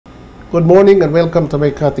Good morning and welcome to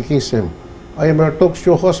My Catechism. I am your talk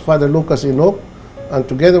show host, Father Lucas Inoc, and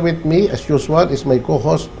together with me, as usual, is my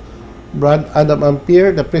co-host, Brad Adam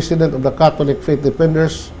Ampier, the President of the Catholic Faith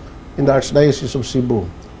Defenders in the Archdiocese of Cebu.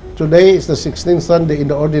 Today is the 16th Sunday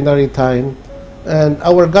in the Ordinary Time, and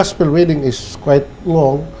our Gospel reading is quite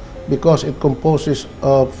long because it composes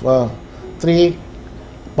of three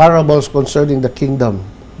parables concerning the kingdom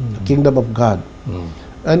of God.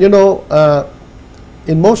 And you know,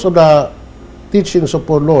 in most of the teachings of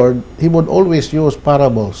our Lord, He would always use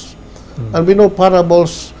parables. And we know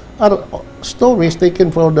parables are stories taken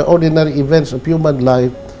from the ordinary events of human life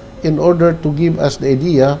in order to give us the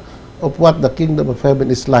idea of what the kingdom of heaven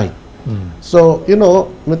is like. So, you know,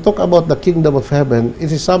 when we talk about the kingdom of heaven,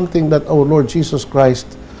 it is something that our Lord Jesus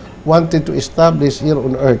Christ wanted to establish here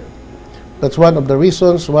on earth. That's one of the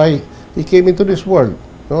reasons why He came into this world.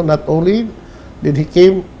 No, not only did He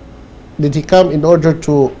come in order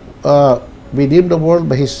to redeem the world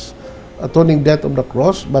by His atoning death on the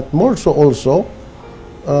cross, but more so also,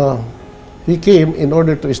 He came in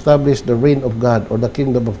order to establish the reign of God or the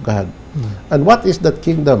kingdom of God. And what is that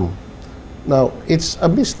kingdom? Now, it's a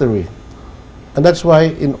mystery. And that's why,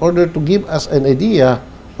 in order to give us an idea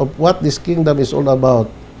of what this kingdom is all about,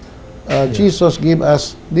 Jesus gave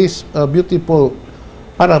us these beautiful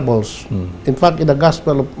parables. In fact, in the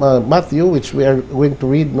Gospel of Matthew, which we are going to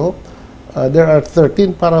read, there are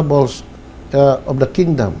 13 parables of the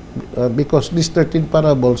kingdom, because these 13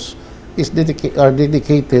 parables are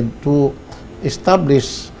dedicated to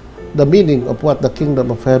establish the meaning of what the kingdom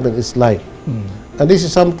of heaven is like. And this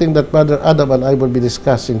is something that Brother Adam and I will be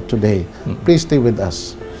discussing today. Please stay with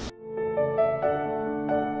us.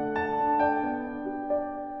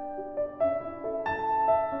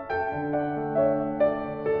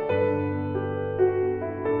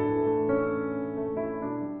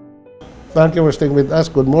 Thank you for staying with us.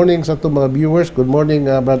 Good morning sa itong mga viewers. Good morning,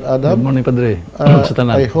 Brad Adam. Good morning, Padre.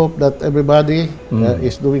 I hope that everybody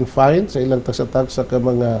is doing fine sa ilang tagsa-tagsa ka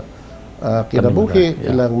mga kinabuhi,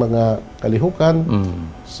 ilang mga kalihukan.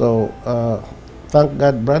 So, thank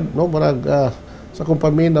God, Brad. No, marag sa kong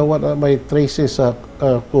pamina, may traces sa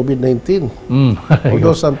COVID-19.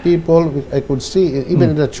 Although some people, I could see,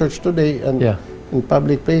 even in the church today and in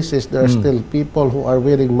public places, there are still people who are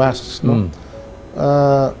wearing masks. No?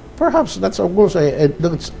 Perhaps that's also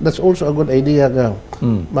a good idea nga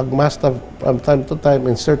mag-mask from time to time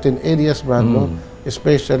in certain areas, Brad, no?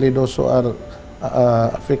 Especially those who are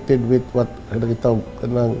affected with what ng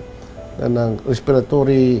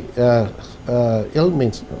respiratory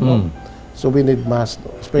ailments. No? So we need masks,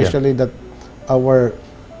 especially that our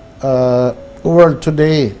world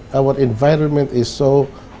today, our environment is so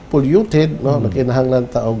polluted, no?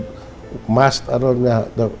 Nakinahanglan ta og mask aron nga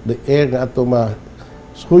the air nga ato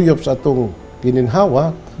huyop sa atong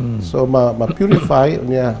gininhawa, so ma-purify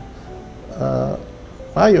niya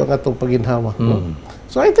payo ang atong paginhawa. No?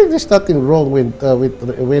 So I think there's nothing wrong with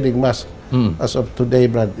wearing mask as of today,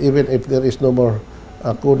 Brad, even if there is no more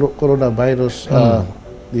coronavirus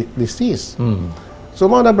disease. So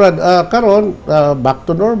mga na, Brad, karon back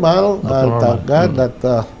to normal. Thank God that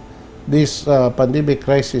this pandemic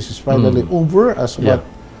crisis is finally over, as what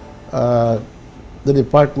the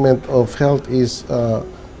Department of Health is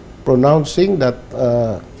pronouncing that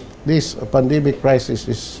this pandemic crisis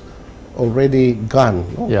is already gone.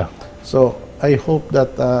 No? So I hope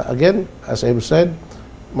that again, as I've said,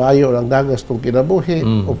 maayo ang dagas tong kinabuhi.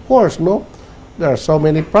 Of course, no, there are so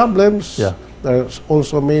many problems. There's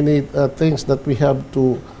also many things that we have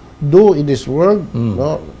to do in this world.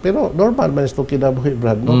 No, pero normal man itong kinabuhi,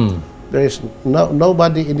 Brad. No, there is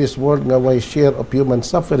nobody in this world nga may share of human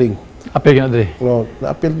suffering. Apil yun na, Dre. No,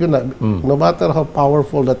 apil yun na. No matter how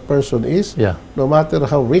powerful that person is, no matter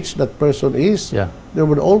how rich that person is, there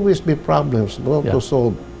will always be problems to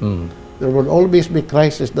solve. There will always be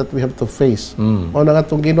crises that we have to face. O na nga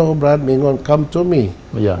itong Ginoo, Brad, mingon, come to me,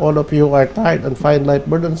 all of you who are tired and find life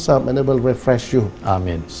burdensome, and I will refresh you.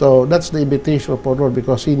 Amen. So that's the invitation of our Lord,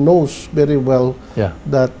 because He knows very well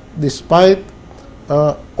that despite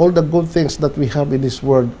all the good things that we have in this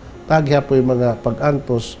world, tagya po yung mga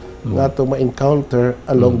pag-antos nga itong ma-encounter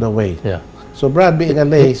along the way. So Brad, being a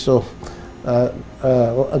lay, so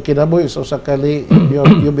ang kinabuhi so sakali,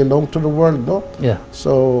 you belong to the world, no?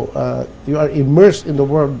 So you are immersed in the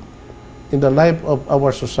world, in the life of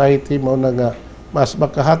our society. Mo na nga mas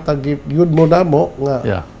makahatag yun mo na mo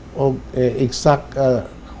nga og exact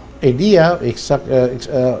idea, exact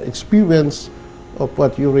experience of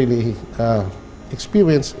what you really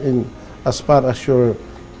experience in as far as your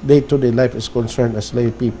day-to-day life is concerned as lay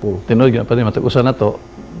people. Tinuod pa rin matag-usa na to,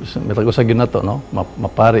 matag-usa gyud nato, no?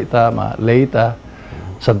 Mapari ta, ma-lay ta.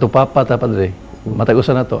 Santo Papa ta Padre,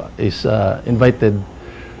 matag-usa na to is invited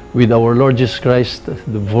with our Lord Jesus Christ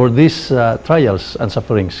for these trials and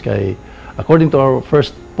sufferings. Kay according to our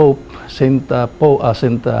first Pope, Saint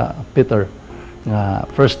Peter,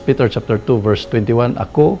 1 Peter chapter 2 verse 21,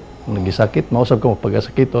 ako nagisakit, mausab ko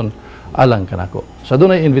pagasakiton alang kanako. So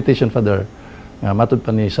dunay invitation, Father, nga matud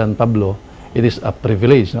pa ni San Pablo, it is a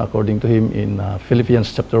privilege, no, according to him in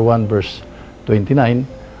Philippians chapter 1 verse 29,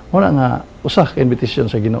 muna nga usa ka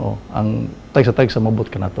invitation sa Ginoo ang tag sa mabot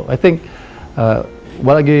kanato. I think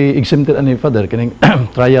wala gyud exempted ani, Father, kining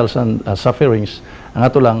trials and sufferings. Ang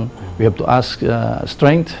ato lang, we have to ask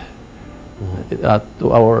strength to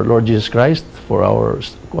our Lord Jesus Christ for our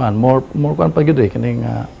more kuan pa gyud kining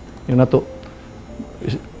yung nato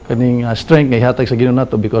kaning strength nga ihatag sa Ginoo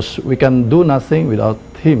nato, because we can do nothing without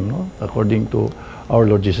him, no, according to our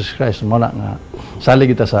Lord Jesus Christ. Muna nga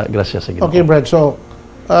salig kita sa grasya sa Ginoo. Okay, Brad. So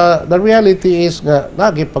the reality is nga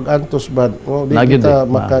nagi pag-antos, Brad, no, di kita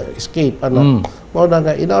maka-escape mo na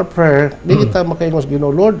nga in our prayer, di kita makaingos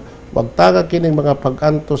Ginoo, Lord, magtaga kining mga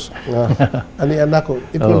pag-antos nga ani anak ko.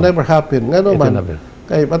 It will never happen. Ngano man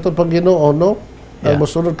kay ato pag Ginoo, no,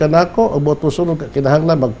 mosunod ka nako, o mosunod ka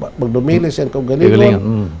kinahanglan magdumili siyang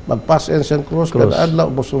kaugalingon, magpasen siyang cross kada adlaw,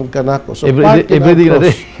 mosunod ka nako. So every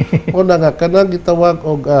day mo na nga kanang gitawag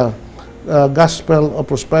og gospel of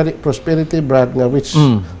prosperity, Brad, nga which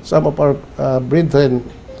some of our brethren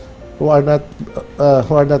who are not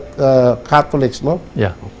Catholics, no?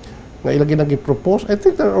 Yeah. Nga ilagi nang i-propose. I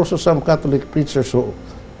think there are also some Catholic preachers who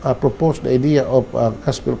propose the idea of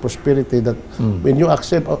gospel prosperity, that when you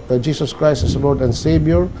accept Jesus Christ as Lord and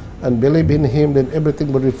Savior and believe in Him, then everything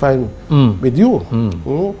will be fine with you.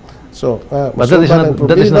 So, but that is not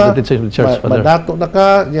the teaching of the church, Father. Madato na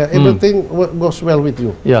ka, everything goes well with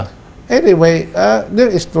you. Yeah. Anyway, there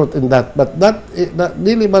is truth in that, but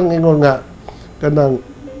dili man ngingon nga kanang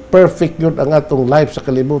perfect yun ang atong life sa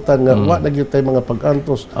kalibutan nga wa na gyud tay mga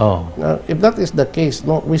pag-antos. If that is the case,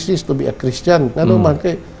 no, we cease to be a Christian. Ngano man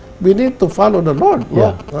kay we need to follow the Lord,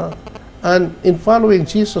 no? And in following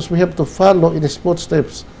Jesus, we have to follow in His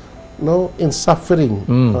footsteps, no, in suffering,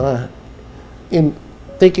 in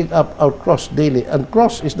taking up our cross daily. And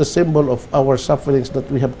cross is the symbol of our sufferings that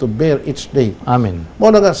we have to bear each day. Amen.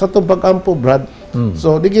 Mo na nga sa itong pag-ampo, Brad,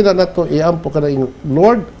 so di gina nato iampo ka na yung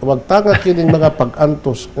Lord, wag tanga kining mga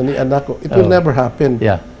pag-antos ni anak ko. It will never happen.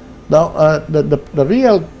 Yeah. Now, the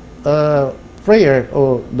real prayer,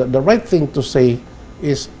 or the right thing to say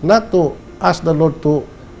is not to ask the Lord to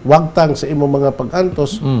wagtang sa imong mga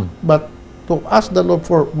pag-antos, but to ask the Lord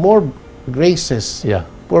for more graces,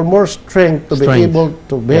 for more strength to be able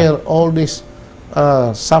to bear all these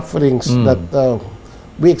sufferings that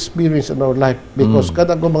we experience in our life. Because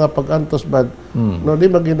kada ko mga pag-antos, bad, no, di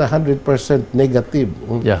magina 100% negative.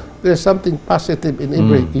 There's something positive in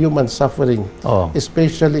every human suffering,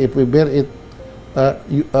 especially if we bear it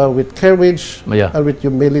with courage and with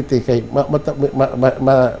humility. Kay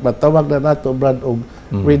matawag na nato, Brad, og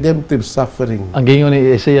redemptive suffering. Ang gingon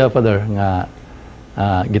ni Isaiah, Father, nga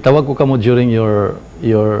gitawag ko kamo during your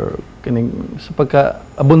kining sa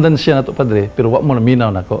pagka-abundansya nato, Padre, pero wa mo na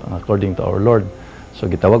minaw nako according to our Lord. So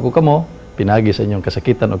gitawag ko kamo pinagi sa inyong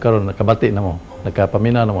kasakitan, o karon nakabati na mo,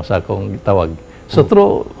 nakapaminaw na mo sa akong gitawag. So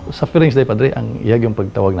through sufferings day, Padre, ang iyag yung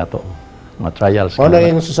pagtawag nato, mga trials. Wala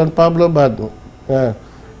yung sa San Pablo, bad,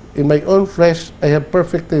 in my own flesh I have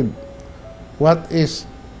perfected what is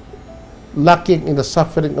lacking in the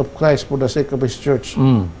suffering of Christ for the sake of His church.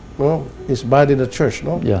 No, His body, the church,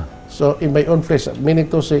 no? Yeah. So in my own flesh,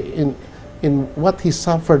 meaning to say in what He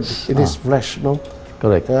suffered in His flesh, no?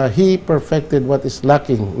 Correct. He perfected what is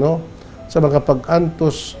lacking, no? Sa mga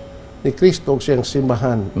pag-antos ni Kristo og siyang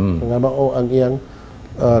simbahan, nga mao ang iyang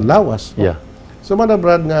lawas. No? Yeah. So man,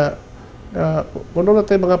 Brad, nga kuno na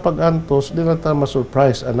tayo mga pag-antos, di na tayo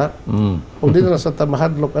ma-surprise, anak. O di na sa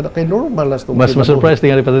tamahadlok, anak, kay normal na itong mas ma-surprise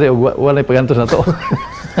tingali, Padre, o wala pag-antos na to.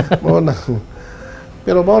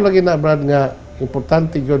 Pero mao lagi na, Brad, nga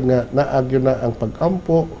importante yun nga naagyo na ang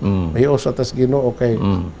pag-ampo, may usa tas Ginoo, kay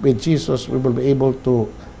with Jesus we will be able to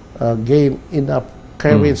gain enough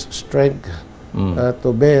courage, strength to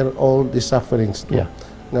bear all the sufferings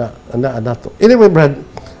nga nato. Anyway, Brad,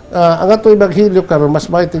 ang ato ebanghilyo karon mas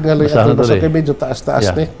may tingali ato sa kay medyo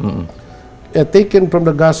taas-taas ni. Taken from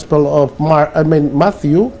the Gospel of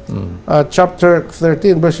Matthew, chapter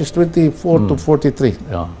 13, verses 24 to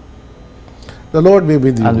 43. The Lord be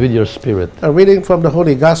with you. And with your spirit. A reading from the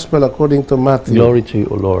Holy Gospel according to Matthew. Glory to you,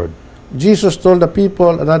 O Lord. Jesus told the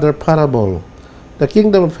people another parable. The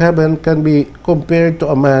kingdom of heaven can be compared to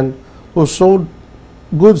a man who sowed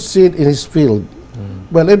good seed in his field.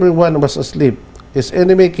 While everyone was asleep, His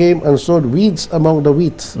enemy came and sowed weeds among the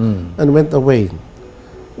wheat and went away.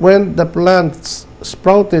 When the plants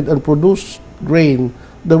sprouted and produced grain,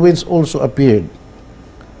 the weeds also appeared.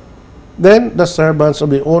 Then the servants of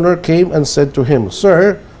the owner came and said to him,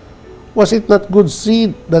 Sir, was it not good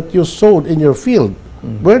seed that you sowed in your field?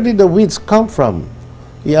 Where did the weeds come from?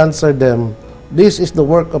 He answered them, This is the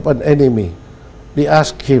work of an enemy. They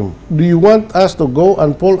asked him, Do you want us to go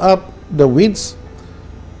and pull up the weeds?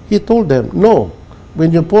 He told them, No.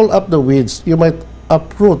 When you pull up the weeds, you might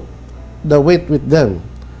uproot the wheat with them.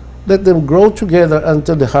 Let them grow together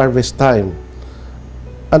until the harvest time.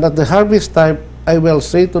 And at the harvest time, I will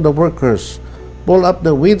say to the workers, Pull up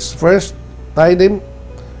the weeds first, tie them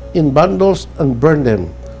in bundles and burn them.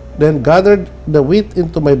 Then gathered the wheat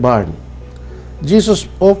into my barn. Jesus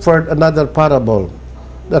offered another parable.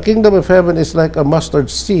 The kingdom of heaven is like a mustard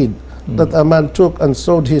seed that a man took and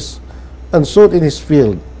sowed in his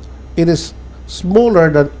field. It is smaller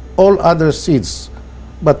than all other seeds,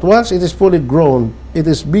 but once it is fully grown, it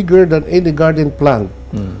is bigger than any garden plant.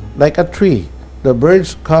 Like a tree, the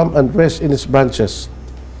birds come and rest in its branches.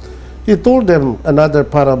 He told them another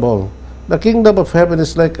parable. The kingdom of heaven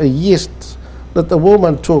is like a yeast that a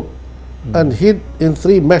woman took and hid in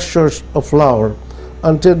 3 measures of flour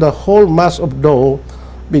until the whole mass of dough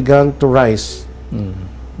began to rise.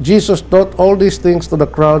 Jesus taught all these things to the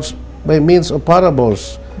crowds by means of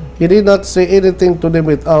parables. He did not say anything to them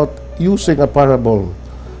without using a parable.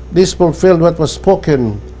 This fulfilled what was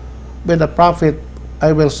spoken by the prophet,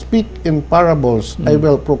 I will speak in parables. I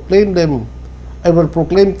will proclaim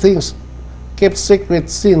things kept secret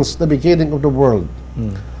since the beginning of the world.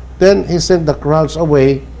 Then he sent the crowds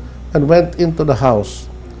away and went into the house.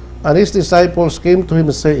 And his disciples came to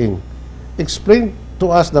him saying, Explain to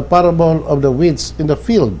us the parable of the weeds in the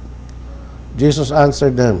field. Jesus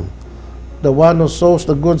answered them, The one who sows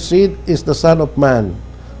the good seed is the Son of Man.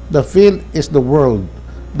 The field is the world.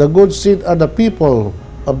 The good seed are the people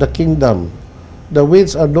of the kingdom. The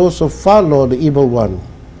weeds are those who follow the evil one.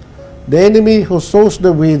 The enemy who sows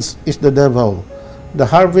the weeds is the devil. The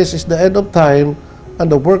harvest is the end of time, and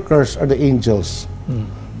the workers are the angels.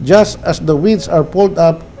 Just as the weeds are pulled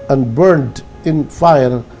up and burned in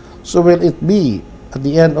fire, so will it be at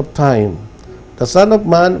the end of time. The Son of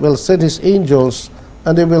Man will send his angels,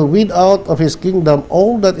 and they will weed out of his kingdom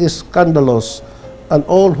all that is scandalous and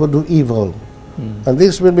all who do evil. And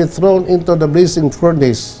this will be thrown into the blazing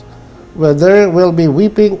furnace, where there will be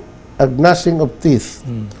weeping and gnashing of teeth.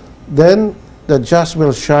 Then the just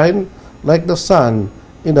will shine like the sun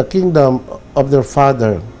in the kingdom of their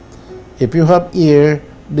Father. If you have ear,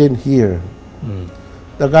 then hear.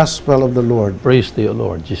 The Gospel of the Lord. Praise to you,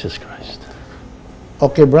 Lord Jesus Christ.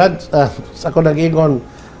 Okay, Brad, sa ako nag-ingon,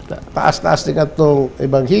 taas-taas din itong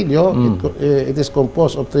Ebanghelyo. It is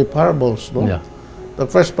composed of 3 parables, no? Yeah. The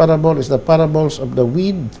first parable is the parables of the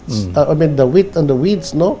weeds, the wheat and the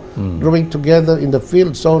weeds, no? Growing together in the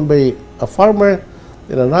field sown by a farmer.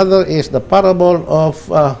 And another is the parable of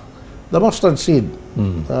the mustard seed.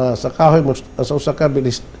 Sa kahoy, sa usa ka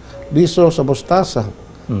liso sa mustasa.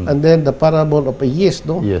 And then the parable of a yeast,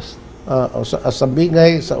 no? Yes. Sa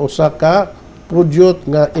bingay, sa usa ka produce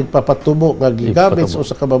nga igpapatubo nga gigamit sa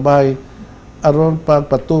usa ka babae aron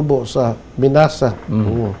pagpatubo sa minasa.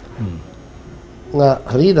 Nga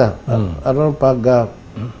harina aron pag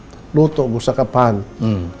luto sa kapan.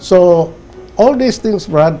 So all these things,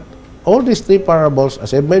 Brad, all these 3 parables,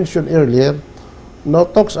 as I mentioned earlier, no,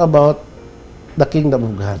 talks about the kingdom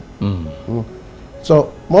of God.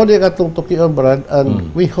 So mo di katong tukion, Brad,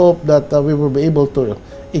 and we hope that we will be able to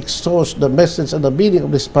exhaust the message and the meaning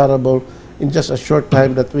of this parable in just a short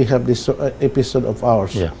time that we have this episode of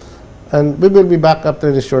ours. Yeah. And we will be back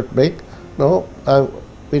after this short break. No,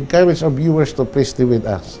 we encourage our viewers to please stay with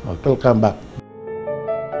us. Okay. We'll come back.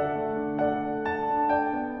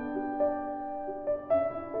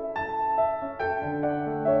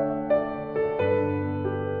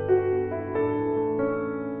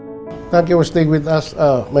 Thank you for staying with us.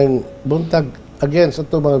 May buntag again sa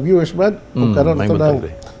itong mga viewers, Brad. Kung karoon ito ng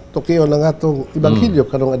tukiyo ng atong Ebanghelyo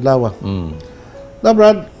karong adlaw. Now,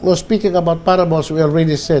 Brad, speaking about parables, we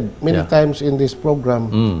already said many times in this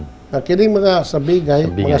program na kining mga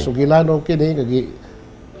sabingay, mga sugilano kini,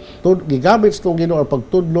 gigamit itong Ginoo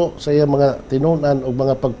pagtudlo sa iya mga tinunan o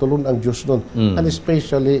mga pagtulon ang Diyos nun. And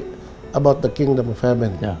especially about the kingdom of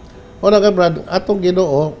heaven. Yeah. O na nga, Brad, atong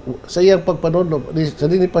Ginoo sa iyang pagpanudlo, sa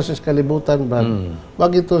dini pa siya kalibutan, Brad,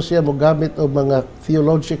 wag ito siya mo gamit og mga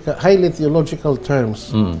highly theological terms.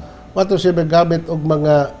 Wag ito siya magamit og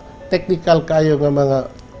mga technical kayo nga mga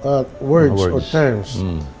words or terms.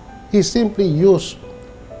 He simply used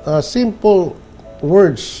simple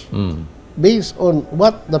words based on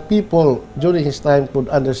what the people during his time could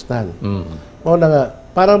understand. Mao na nga,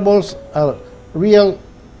 parables are real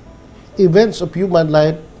events of human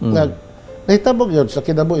life na nahitabog yun sa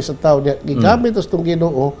kinabuhi sa tao niya. Gigamit itong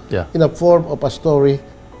Ginoo in a form of a story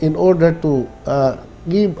in order to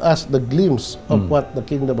give us the glimpse of what the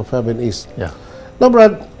kingdom of heaven is. Now,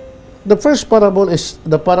 Brad, the first parable is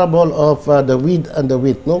the parable of the weed and the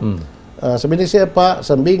wheat, no? Sabi ni siya pa,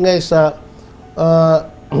 sambingay sa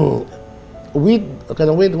wheat,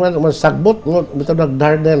 kanang wheat, sagbot, no? Bitaw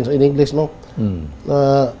nag-darden in English, no?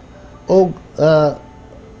 O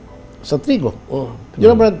sa trigo. You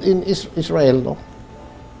know, Brad, in Israel, no?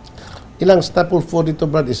 Ilang staple food dito,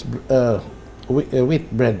 Brad, is wheat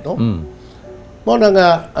bread, no? Mo na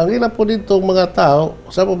nga, ang ilan po dito mga tao,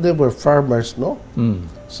 some of them were farmers, no?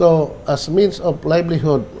 So, as means of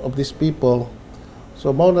livelihood of these people, so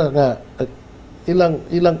mo na nga,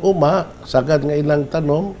 ilang uma, sagad nga ilang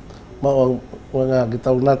tanom, mao ang mga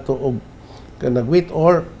gitawag nato og kanang wheat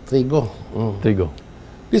or trigo. Trigo.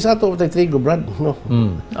 Di sa ato tay trigo, Brad, no?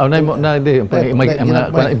 Na di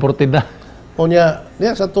imported na. Unya,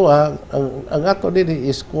 niya sa to ang ato din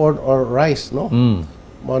is corn or rice, no?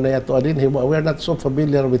 Mo na ato din, we are not so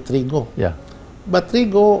familiar with trigo. But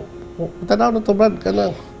trigo, tanaw na to, Brad,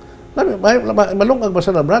 kanang malungag ba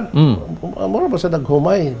sa na, Brad? Mura ba sa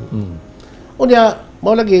naghumay? Unya,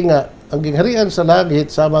 mao lagi nga ang gingharian sa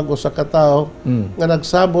langit samang usa ka tawo nga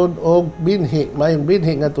nagsabod og binhi, mayong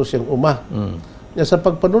binhi nga to siyang uma. Ya sa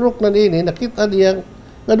pagpanunok na nini nakita niyang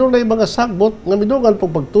nga dunay mga sagbot nga midungan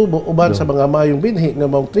pong pagtubo uban sa mga mayong binhi nga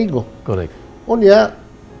maong trigo. Correct. Unya,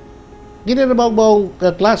 ginanabaw-bawang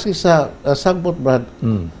klase sa sagbot, Brad.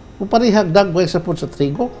 Parihag dagway sa pud sa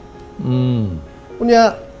trigo.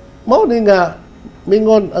 Unya, mao ni nga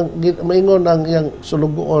maingon ang iyang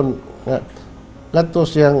sulugoon nga ngadto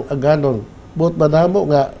siyang aganon. Buot manamo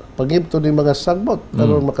nga pagibto ni mga sagbot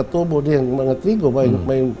karon makatubo diyang mga trigo may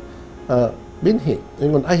binhi.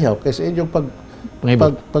 Ingon ayaw kaysa inyong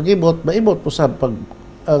pagibot maibot po sa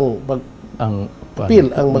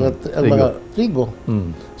pil ang mga trigo.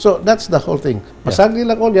 So that's the whole thing. Pasagi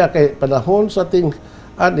lang unya kay panahon sa ting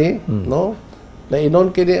ani, no?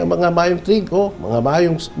 Nainon kini ang mga mayong trigo, mga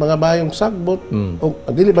mayong sagbot, o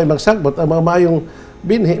dili ba magsagbot ang mga mayong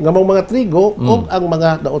binhi nga mga trigo o ang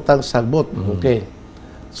mga daotang sagbot. Okay.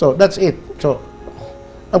 So that's it. So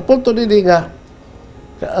ang punto dili nga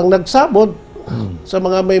ang nagsabod sa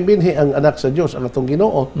mga may binhi ang anak sa Dios, ang atong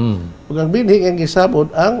Ginoo. Ug ang binhi ang gisabod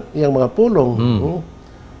ang iyang mga pulong.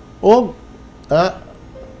 O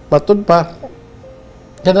matud pa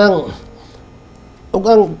kanang ug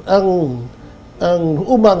ang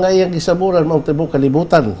uma nga iyang gisaburan mao tibok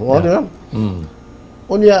kalibutan. Di ba?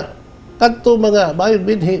 Unya kadto mga mayong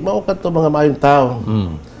binhi mao kadto mga mayong tao.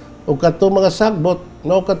 O kadto mga sagbot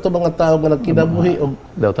mao kadto mga tao nga nagkinabuhi og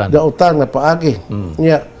dautan nga paagi.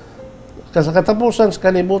 Nya sa katapusan sa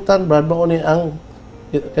kalibutan, Brad, mao ni ang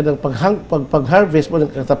kanang pag-harvest mo ng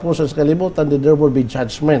katapusan sa kalibutan, there will be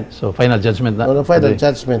judgment. So final judgment na. Final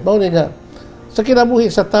judgment. Mao ni nga sa kinabuhi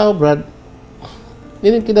sa tao, Brad,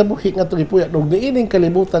 nining kinabuhi nga itong ipuyat, ug niining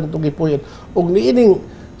kalibutan itong ipuyat, ug niining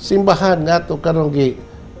simbahan nga ito karong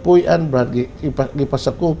gipuyan, Brad,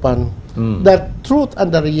 gipasakupan. The truth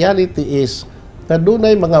and the reality is na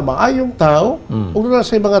dunay mga maayong tao, ug dunay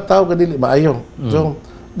sa mga tao nga dili maayong. So,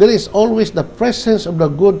 there is always the presence of the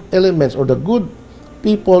good elements or the good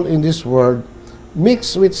people in this world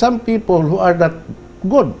mixed with some people who are not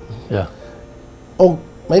good. O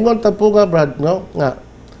maingon ta po nga, Brad, no, nga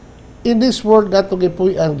in this world nga itong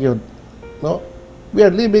ipuyan gyud, no? We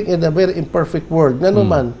are living in a very imperfect world. Nga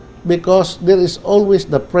naman, because there is always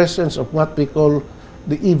the presence of what we call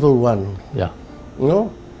the evil one.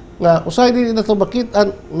 No? Nga usay din na ito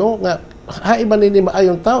makitaan, no? Nga haiman ini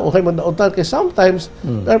maayong tao, haiman daotan kay sometimes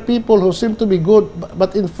there are people who seem to be good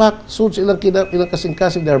but in fact such ilang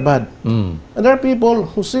kasing-kasing they're bad. And there are people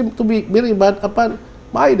who seem to be very bad apan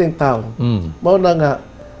maayo ding tao. Mao na nga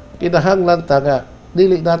kinahanglan ta nga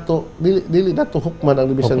dili nato hukman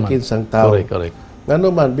ang bisan kinsang tao. Correct.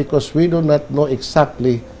 Ngano man, because we do not know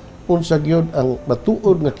exactly unsa gyud ang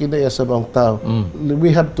matuod nga kinaya sa mga tao.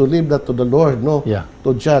 We have to leave that to the Lord, no?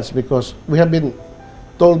 To judge, because we have been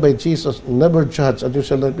told by Jesus, never judge and you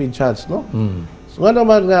shall not be judged, no? So ngano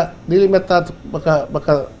man nga dili mata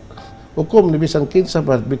baka hukom ni bisan kinsa,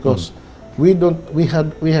 because we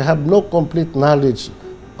have no complete knowledge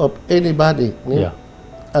of anybody.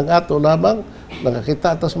 Ang ato lamang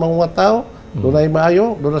nakakita atas mga tao, dunay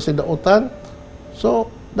maayo, dunay si dautan. So,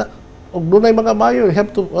 og dunay mga maayo, we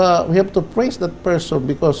have to praise that person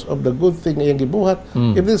because of the good thing iyang gibuhat.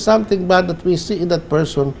 If there's something bad that we see in that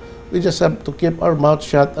person, We just have to keep our mouth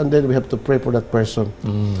shut, and then we have to pray for that person.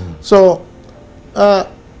 So,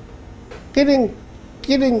 kidding,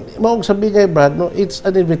 maong sabi kay Brad, no, it's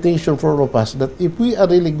an invitation for all of us that if we are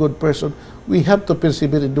really good person, we have to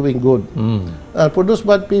persevere in doing good. For those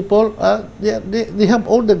bad people, they have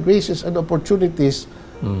all the graces and opportunities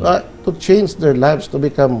to change their lives to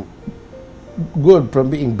become good from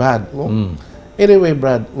being bad. No? Anyway,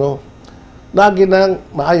 Brad, no, naagi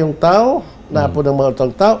ng maayong tao, naapo ng mga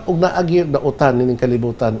utang tao, ug naagi na utan nining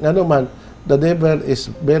kalibutan. Nga naman, the devil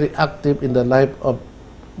is very active in the life of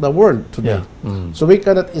the world today. So we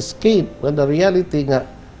cannot escape when the reality nga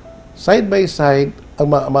side by side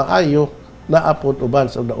ang maayo naapod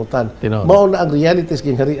uban sa nautan. Mao na ang realities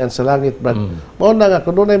gingharian sa langit, Brad. Mao na nga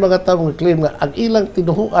kuno nay mga tawo nga claim nga ang ilang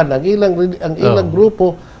tinuhuan, ang ilang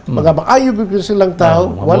grupo mga maayo bigyan silang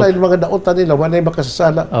tao, wala yung mga dautan nila, wala yung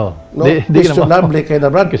makasasala. No? Questionable kay na,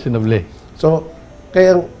 Brad. Questionable. So,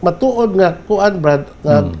 kaya matuod nga kuan, Brad,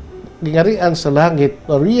 nga gingarian sa langit,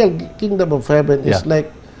 the real kingdom of heaven is like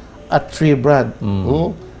a tree, Brad.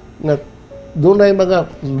 Nga doon ay mga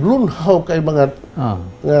lunhaw kay mga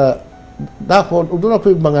dahon, o doon na po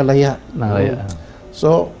yung mga laya.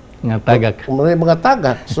 So, may mga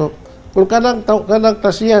tagak. So, kung kanang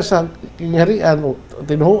tasiya sa kingharian o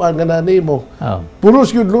tinuhuan nga na nimo,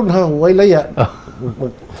 puros yun lunhaw, way laya.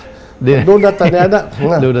 Doon na tanyana,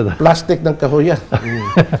 plastic ng kahoya.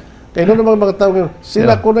 Kaya noon naman mga tao,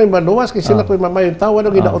 sila ko na yung maluwas, kasi sila ko yung mamayong tawa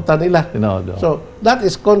na ginautan nila. So, that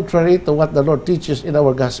is contrary to what the Lord teaches in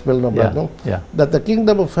our gospel, no, Brad, no? That the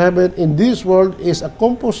kingdom of heaven in this world is a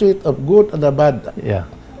composite of good and the bad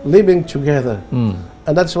living together.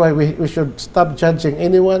 And that's why we should stop judging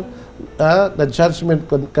anyone. The judgment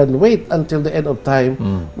can wait until the end of time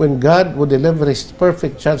when God would deliver His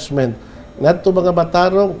perfect judgment. Ngadto mga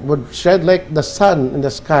batarong would shine like the sun in the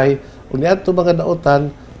sky. Ug ngadto mga dautan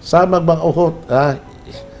sa mga uhot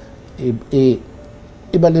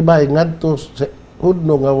ibalibay ngadto sa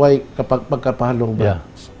hudno nga way kapag pagkapalong ba.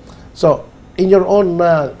 So in your own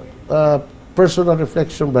personal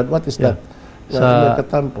reflection, Brad, what is that?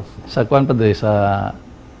 Sa kuan pa sa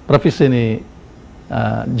prophecy ni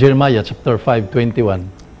Jeremiah chapter 5:21,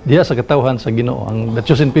 diya sa katawhan sa Ginoo ang the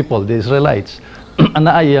chosen people, the Israelites,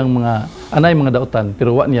 anay mga dautan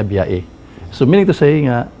pero wa niya biyae. So meaning to say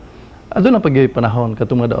nga adto na pagay panahon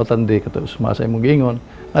katong mga dautan di katong sumasa imong giingon,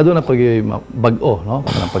 adto na pagay bag-o, no,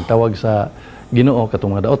 kanang pagtawag sa Ginoo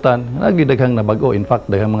katong mga dautan, nagidaghang na bag-o. In fact,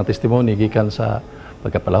 daghang mga testimony gikan sa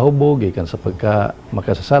pagkapalahubog, gikan sa pagka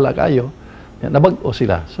makasasala kayo, nabag-o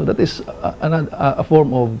sila. So that is a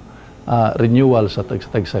form of renewal sa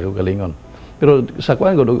tag-sa kagalingon. Pero sa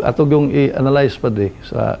kuan gud ato gyung i-analyze pa di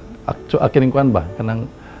sa kining kuan ba kanang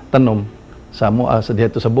tanom sa sa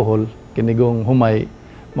dihadto sa Bohol kinigong humay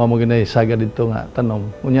mao mo ginay saga didto nga tanom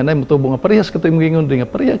unya nay motubo nga parehas kato imong gingon nga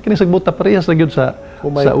parehas kini sa buta parehas ra gyud sa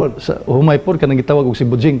humay pod kanang gitawag og si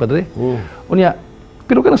Bujing padre. Unya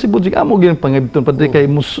pero kanang si Bujing amo gyud pangabton padre kay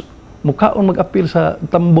mukaon mag-apil sa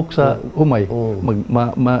tambok sa humay.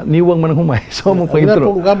 Maniwang man ang humay. So mo pang-intro.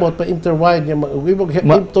 Ang gamot pa-interwine niya mag-ibog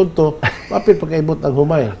hipton to mapil pagkaibot ang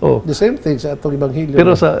humay. The same thing sa atong ebanghelyo.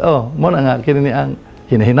 Pero sa mo na nga kini ni ang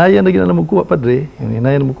hinahinayan na ginala mo kuha padre.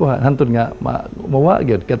 Hinahinayan mo kuha hantod nga mawa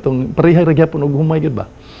gyud katong pareha ra gyapon og humay gyud ba.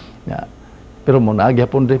 Ya. Pero mo na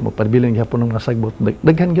gyapon dre mo parbiling gyapon ng nasagbot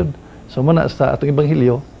daghan gyud. So mo na sa atong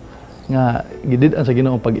ebanghelyo nga gidid-an sa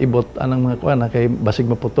Ginoo pag-ibot anang mga kuan kay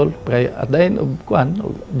basig maputol kay at the end of kuan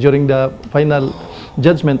during the final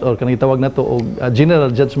judgment or kanang tawag nato og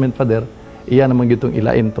general judgment father iya naman gitong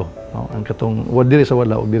ilain to, no? Ang katong diri sa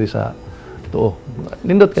wala og diri sa tuo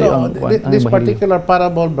nindot kayo ang kuan this particular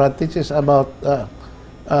parable, Brad, teaches about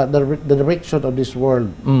the direction of this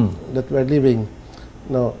world that we are living.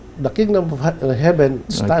 No, the kingdom of heaven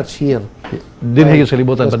starts here dinhi sa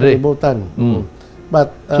libutan padre.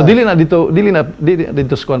 But so dili na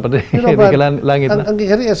dito squan pa din langit na. Ang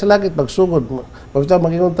giharian sa langit magsugod. Pagta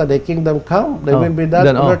magingon ta, the kingdom come, thy will be done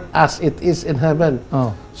on earth as it is in heaven.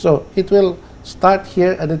 So it will start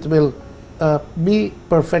here and it will be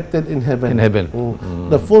perfected in heaven.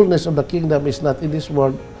 The fullness of the kingdom is not in this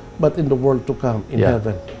world but in the world to come in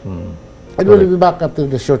heaven. And we'll be back after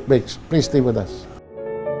the short breaks. Please stay with us.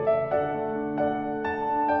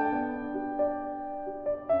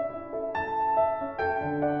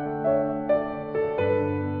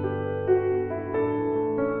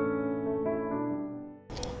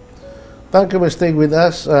 Thank you for staying with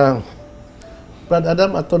us. Brad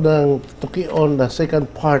Adam, ato nang tukion the second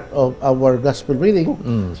part of our gospel reading.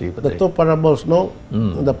 The two parables, no?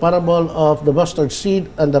 The parable of the mustard seed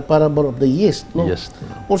and the parable of the yeast, no?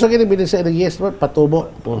 Kung sa kini binig sa yeast, patubo.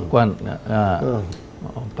 Kuan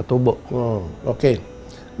Oo, patubo. Oh, okay.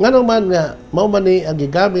 Nga naman nga, mao man ni ang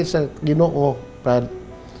gigamit sa Ginoo, Brad,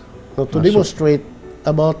 no, to demonstrate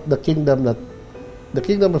about the kingdom that the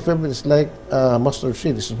kingdom of heaven is like mustard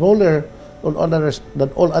seed. It's smaller than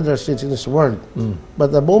all other seeds in this world. But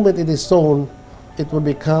the moment it is sown, it will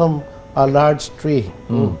become a large tree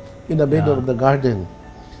in the middle of the garden.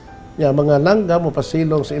 Mga langga mo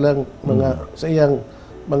pasilong sa ilang sa iyang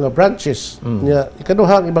mga branches.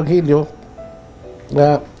 Ikaduhang ebanghelyo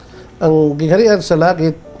nga ang giharian sa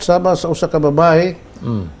langit sama sa usa ka babae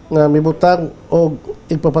nga mibutang og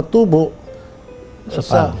igpapatubo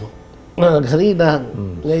sa harina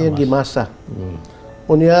nga iyang gimasa.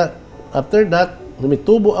 Unya after that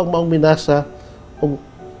mitubo ang maong minasa og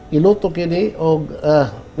iluto kini og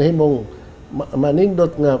nahimong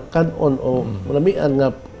manindot nga kanon o malamian nga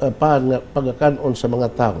paan nga pagkakanon sa mga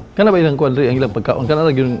tao. Kana ba ilang kwadri ang ilang pagkaon? Kana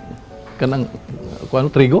ra gyud kanang kuan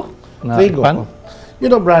trigo? Na Trigo. pan? You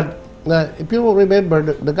know, Brad, na if you remember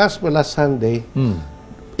the gospel last Sunday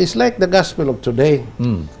is like the gospel of today.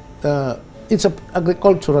 It's an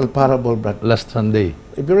agricultural parable, Brad. Last Sunday.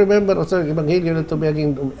 If you remember also ebanghelyo na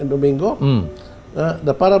tumiyaging Domingo,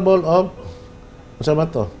 the parable of sa ba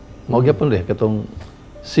to? Mao gyapon ri katong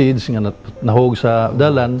seeds nga nahog sa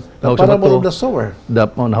dalan, The nahog sa parable of bato. the sower.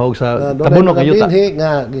 Nahog sa Doon tabunok ay nga yuta. mga binhi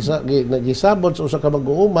nga gisabot sa usa ka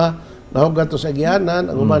mag-uuma, nahog gadto sa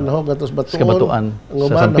agianan, ang uban nahog gadto sa Sa kabatuan, ang sa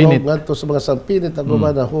uban sampinit. nahog gadto sa mga sampinit, ang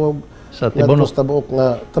uban nahog Sa tibunok tibunok.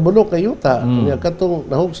 tabunok nga yuta. Nya katong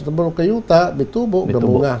nahog sa tabunok nga yuta, bitubo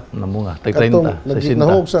namunga. Namunga. Tag Katong 30, 60.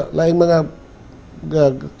 nahog sa laing mga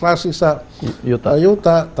klase sa Yuta.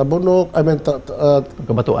 yuta, tabunok,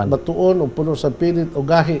 Kabatuan. batuon o puno sa pinit o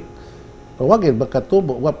gahi. Wagin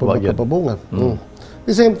makatubo, wa pa Wag yun. makapabungan.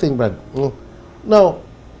 The same thing, Brad. Now,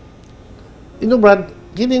 Brad,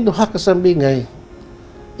 kining duha ka sambingay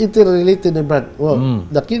interrelated ni Brad.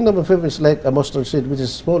 The kingdom of heaven is like a mustard seed which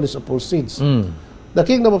is smallest of all seeds. The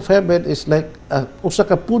kingdom of heaven is like usa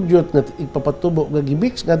ka pudyot nga ipapatubo nga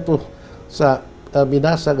gimix ngadto sa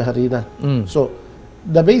binasa nga harina. So,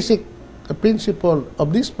 the basic principle of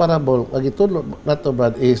this parable nga gitudlo nato,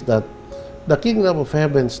 Brad, is that the kingdom of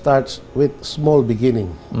heaven starts with small beginning.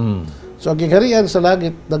 So, ang giharian sa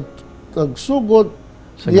langit nagsugod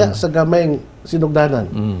diya sa gamayng sinugdanan.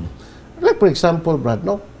 Like for example, Brad,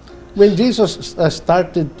 no? When Jesus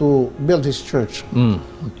started to build his church,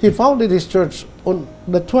 he founded his church on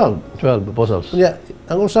the 12. 12 apostles. Yeah,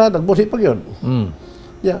 ang usa nagbuhi pa yun.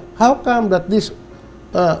 Yeah, how come that these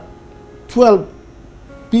 12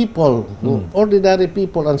 people, ordinary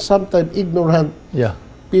people and sometimes ignorant Yeah.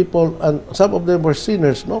 people, and some of them were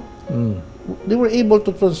sinners, no? They were able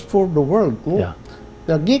to transform the world, no? Yeah.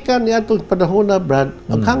 Nagikan niya itong panahon na, Brad,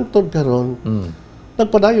 ang hangtod karon,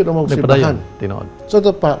 nagpadayon ang mga simbahan. Tinood. So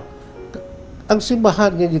ito pa, ang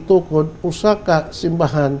simbahan nga gitukod, usa ka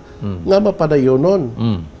simbahan nga mapadayonon.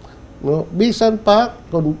 No? Bisan pa,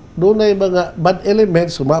 kung doon ay mga bad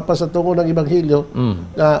elements, sumapa sa tungo ng Ebanghelyo,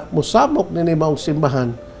 na musamok nini maong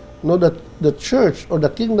simbahan, no, that the church or the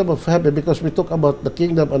kingdom of heaven, because we talk about the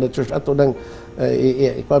kingdom and the church, ato ng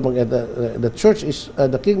the church is,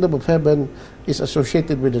 the kingdom of heaven is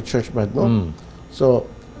associated with the church, Brad, no? So,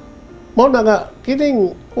 mo na nga,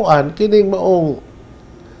 kining maong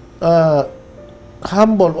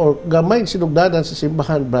humble or gamay sinugdanan sa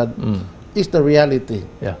simbahan, Brad, is the reality.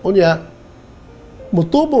 Yeah. Unya,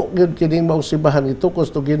 mutubo gyud kining maong simbahan itukos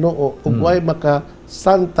to Ginoo ug way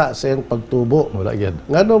makasanta sa iyang pagtubo. Wala gyud.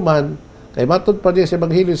 Ngano man, kay matud pa diya sa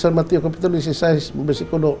Ebanghelyo sa Mateo kapitulo 16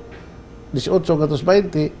 bersikulo 18 katos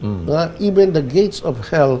 20, nga even the gates of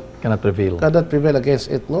hell Cannot prevail. cannot prevail against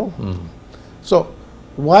it, no? So,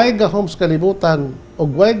 why gahom sa kalibutan o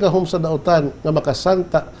why gahom sa dautan nga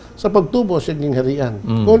makasanta sa pagtubo sa inyong harian?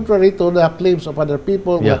 Contrary to the claims of other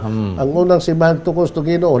people, Yeah, nga ang unang simbahan tukos to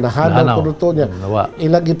Ginoo, nahanaw ko niya, Nawa.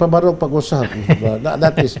 ilagi pa barong pag-usap.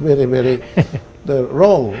 That is very, very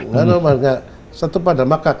wrong. Ano man nga, sa tupad na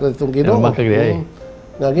makak na itong Ginoo. Makak di ay.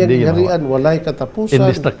 Nga Hindi harian, walay katapusan.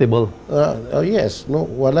 Indestructible. Yes, no,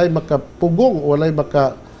 walay makapugong, walay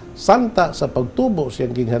makasanta sa pagtubo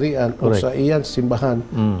siyang gingharian o Correct. sa iyang simbahan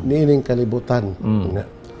niining kalibutan.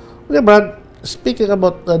 Okay, Brad, speaking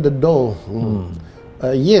about the dough,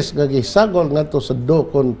 yes, gagisagol nga to sa dough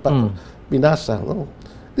kung binasa, no?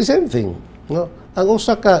 The same thing, no? Ang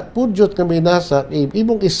usa ka pudyot nga binasa,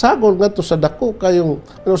 imong isagol nga to sa dako kayong,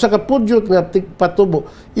 ang usa ka pudyot nga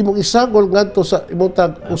patubo, imong isagol nga to sa imong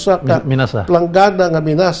usa ka Minasa. planggana nga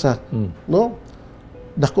binasa, no?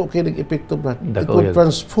 Dako kining epekto, Brad. It Dako will yun.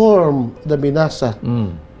 transform the binasa.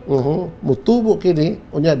 Mutubo kini,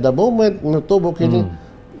 unya the moment mutubo kini,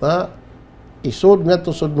 isod nga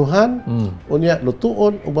to sudnuhan, unya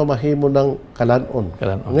lutuon o mamahimo ng kalanon.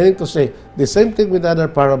 Meaning to say, the same thing with the other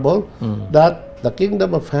parable, that the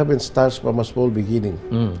kingdom of heaven starts from a small beginning.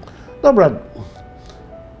 Now, Brad,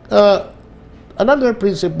 another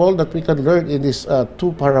principle that we can learn in these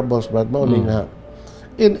two parables, Brad,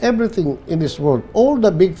 in everything in this world, all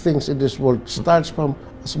the big things in this world starts from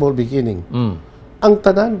a small beginning. Ang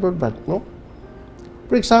tanan, Brad, no?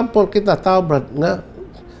 For example, kita tao, Brad, nga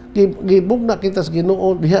gibog na kita sa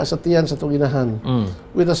Ginoo diha sa tiyan sa itong inahan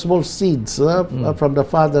with the small seeds from the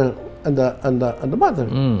father and the mother.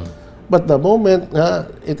 But the moment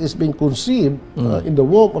it is being conceived in the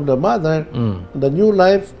womb of the mother, the new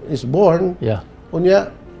life is born.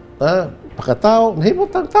 Unya pakatao,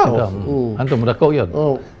 nahimot ang tao. Anto mo dako yun.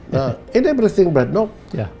 In everything, Brad, no?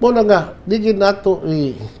 Muna nga, di gid nato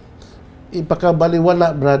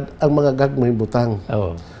ipakabaliwala, Brad, ang mga gagmay butang.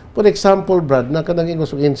 For example, Brad, na kanang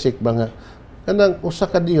ingos og insect ba nga, kanang usa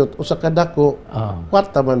ka diyot, usa ka dako,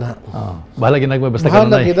 kwarta man ha. Bahala ginagmay basta kanunay.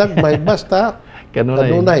 kanunay. Bahala ginagmay basta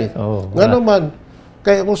kanunay. Nga naman,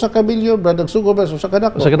 kay usa ka milyon, Brad, nagsugo ba sa usa ka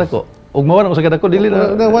dako? Usa ka dako. Ug mawala usa ka dako dili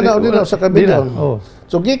na. Wala usa ka milyon.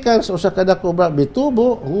 So gikan sa usa ka dako, Brad,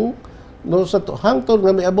 bitubo, no sa hangtod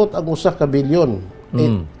nga miabot ang usa ka bilyon.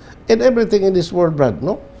 And everything in this world, Brad,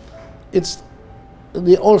 no?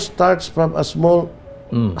 They all starts from a small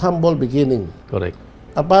humble beginning. Correct.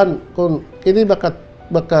 Apan kung kini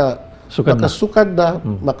makasukad na,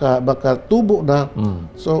 makatubo na,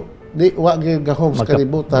 so di wa gyud gahom sa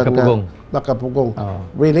kalibutan nga makapugong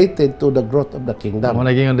related to the growth of the kingdom. Mo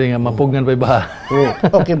naging nga mapugngan pa baha.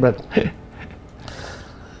 Okay, Brad.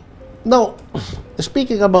 Now,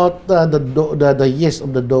 speaking about the yeast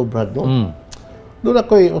of the dough, Brad, no? Doon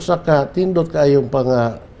ako'y usa ka tindot kaayong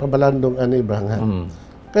pabalandong ani ba nga.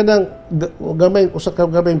 Kanang gamay usa ka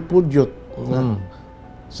gamay pudyot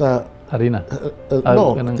sa harina.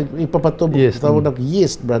 No, ipapatubo tawag ng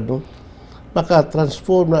yeast, Brad, no? Maka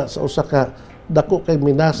transform na sa usa ka dako kay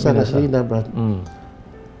minasa nga harina, Brad.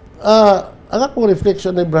 Ang akong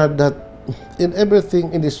reflection ni Brad that in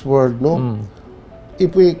everything in this world, no,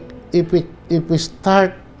 if we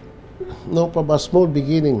start, no, from a small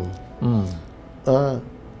beginning,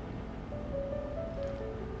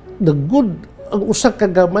 the good, ang usa ka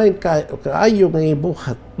gamay kaayo nga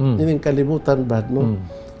ibuhat ining kalibutan, Brad, no?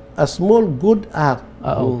 A small good act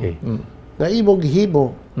nga imong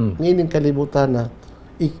gihimo ining kalibutan na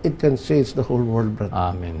it can change the whole world, Brad.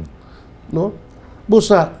 Amen. No?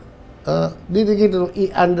 Busa dili gid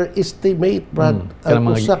i-underestimate, Brad,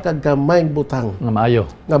 ang usa ka gamay butang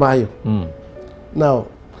Nga maayo. Now,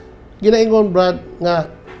 ginaingon, Brad, nga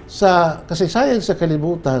sa kasaysayan sa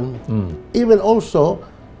kalibutan, even also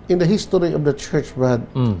in the history of the church, Brad,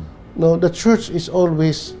 no, the church is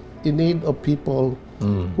always in need of people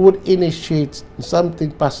who would initiate something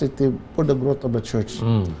positive for the growth of the church.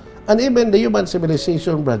 And even the human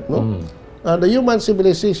civilization, Brad, no? The human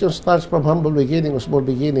civilization starts from humble beginning or small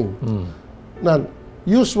beginning. Now,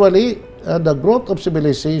 usually, the growth of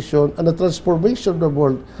civilization and the transformation of the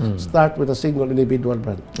world start with a single individual,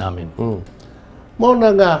 Brad. Amen. Mao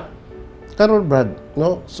na nga karon, Brad,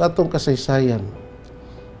 no, sa atong kasaysayan,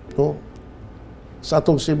 no, sa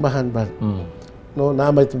atong simbahan, Brad, no,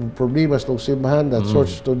 na may problema sa atong simbahan. The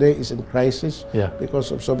church today is in crisis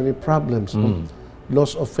because of so many problems. No?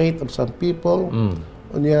 Loss of faith of some people,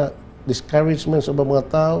 unya discouragements of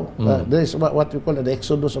mga tao. There is what we call the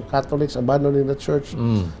exodus of Catholics abandoning the church.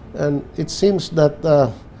 And it seems that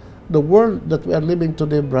the world that we are living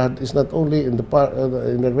today, Brad, is not only in the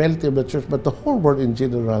reality of the church, but the whole world in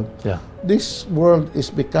general. This world is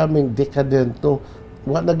becoming decadent. No,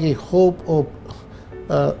 what naging hope of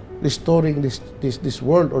restoring this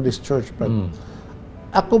world or this church, Brad?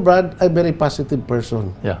 Ako, Brad, I'm a very positive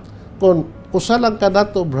person. Kung usa lang ka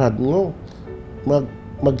nato, Brad, no,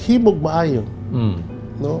 maghimog maayo,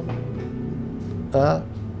 no,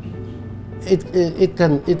 it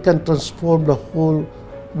can transform the whole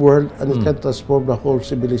world, and it can transform the whole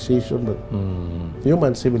civilization,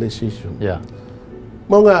 human civilization.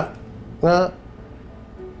 Mga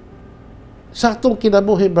sa atong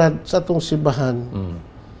kinabuhi, Brad, sa atong simbahan,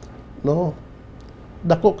 no,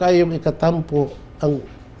 dako kayong ikatampo ang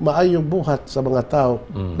maayong buhat sa mga tao,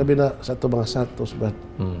 labi na sa atong mga santos, Brad.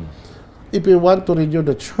 If we want to renew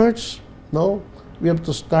the church, no, we have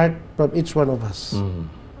to start from each one of us.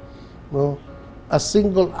 No, a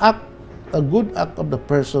single act, a good act of the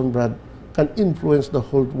person, Brad, can influence the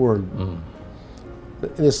whole world.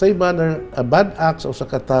 In the same manner, a bad act sa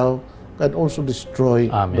katao can also destroy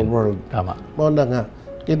the world. Tama. Mao na nga,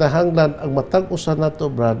 kinahanglan ang matag usa nato,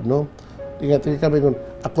 Brad, no? Ingat kami ngon,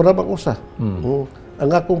 ako ra bang usa? ang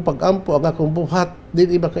akong pag-ampo, ang akong buhat, din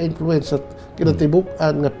iba ka-influence sa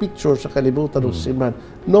kinatibuk-an nga picture sa kalibutan ng simbahan.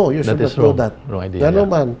 No, you should That not is do wrong. that. Wrong idea, Gano yeah.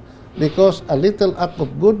 man. Because a little act of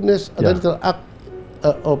goodness, a Yeah. little act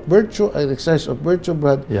of virtue, an exercise of virtue,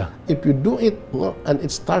 Brad, Yeah. if you do it, no, and it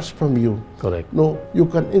starts from you, Correct. no, you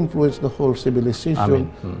can influence the whole civilization,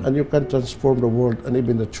 Amen. and you can transform the world and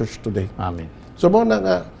even the church today. Amen. So mo na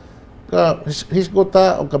nga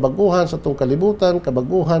hisgota o kabaguhan sa atong kalibutan,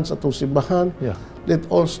 kabaguhan sa atong simbahan. Yeah.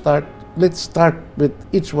 Let's start with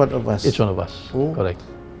each one of us. Each one of us. Hmm? Correct.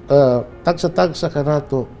 Tagsa-tagsa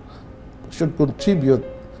kanato should contribute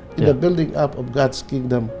in the building up of God's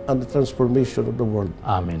kingdom and the transformation of the world.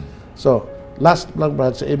 Amen. So, last lang,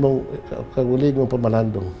 Brad, sa imong kaguling mong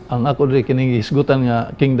pamalandong. Ang ako rin kining hisgutan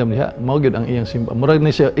nga kingdom diha, mao gyud ang iyang simba. Murag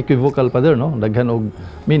ni siya equivocal pa there, no? Daghan og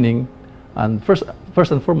meaning. And first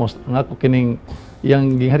and foremost, ang ako kining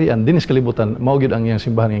iyang gingharian dinis kalibutan, mao gyud ang iyang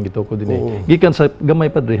simbahan nga gituko dinhi. Gikan sa gamay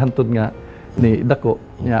padre hantod nga ni dako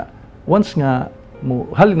nya once nga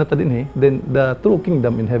mo halin na ta dinhi, then the true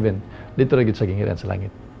kingdom in heaven dito ra gyud sa gingharian sa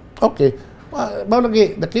langit. Okay. Mao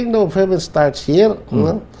lagi, the kingdom of heaven starts here.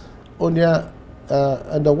 No? Unya,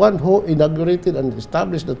 and the one who inaugurated and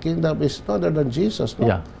established the kingdom is none other than Jesus. No?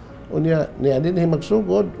 Yeah. Unya, niya din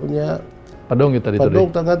magsugod. Unya, Padong yun ta dito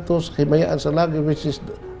padong rin. tangadto sa himayaan sa lagi, which is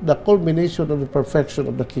the culmination of the perfection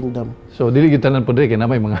of the kingdom. So dili gyud tanan po diri kay na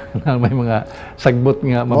may mga may mga sagbot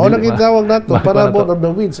nga Mao lagi tawag nato parable nato. of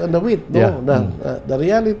the weeds and the wheat. No? Yeah. The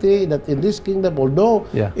reality that in this kingdom, although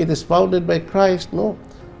Yeah. it is founded by Christ, no,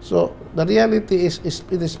 so the reality is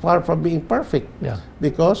it is far from being perfect. Yeah.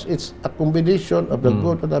 Because it's a combination of the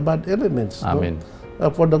good and the bad elements. no? Amen.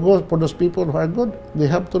 For those people who are good, they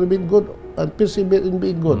have to remain good and persevere in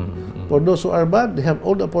being good. For those who are bad, they have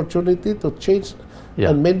all the opportunity to change Yeah.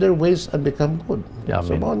 and mend their ways and become good. Yeah,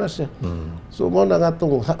 So amen. mao na siya. So mao na nga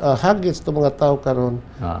itong hagits ng mga tao karon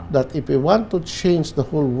that if we want to change the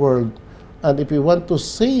whole world and if we want to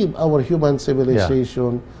save our human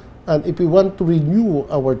civilization and if we want to renew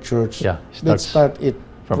our church, Yeah, let's start it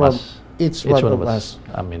from from us. each one of us.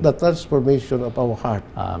 Amen. The transformation of our heart.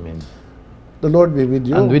 Amen. The Lord be with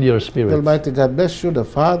you. And with your spirit. The Almighty God bless you, the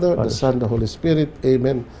Father, the Son, the Holy Spirit.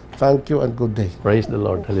 Amen. Thank you and good day. Praise the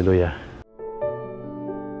Lord. Hallelujah.